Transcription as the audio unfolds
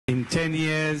In 10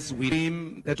 years, we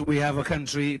dream that we have a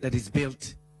country that is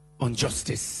built on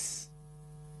justice.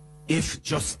 If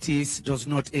justice does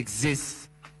not exist,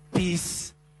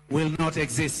 peace will not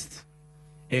exist.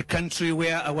 A country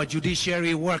where our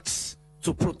judiciary works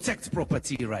to protect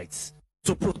property rights,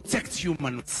 to protect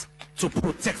human rights, to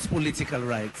protect political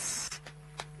rights.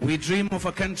 We dream of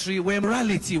a country where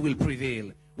morality will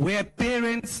prevail, where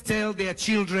parents tell their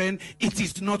children, it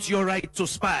is not your right to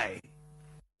spy.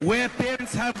 Where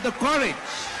parents have the courage,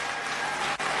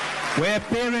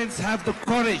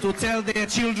 to tell their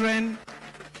children,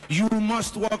 you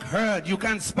must work hard, you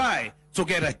can't spy to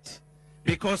get it.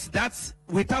 Because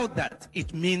without that,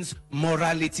 it means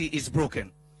morality is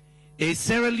broken. A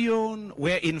Sierra Leone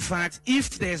where, in fact,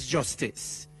 if there's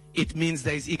justice, it means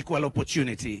there is equal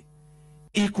opportunity,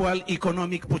 equal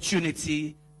economic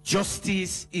opportunity.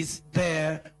 Justice is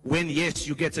there when, yes,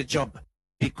 you get a job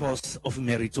because of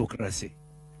meritocracy.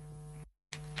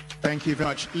 Thank you very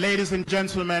much. Ladies and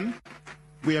gentlemen,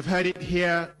 we have heard it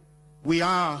here. We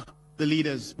are the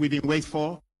leaders we've been waiting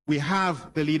for. We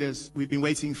have the leaders we've been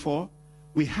waiting for.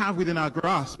 We have within our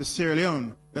grasp the Sierra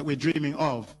Leone that we're dreaming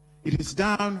of. It is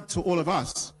down to all of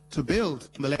us to build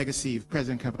the legacy of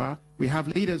President Kaba. We have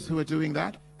leaders who are doing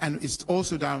that, and it's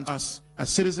also down to us as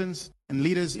citizens and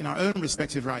leaders in our own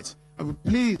respective rights.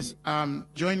 Please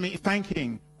join me in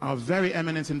thanking our very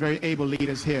eminent and very able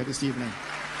leaders here this evening.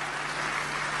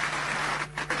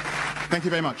 Thank you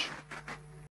very much.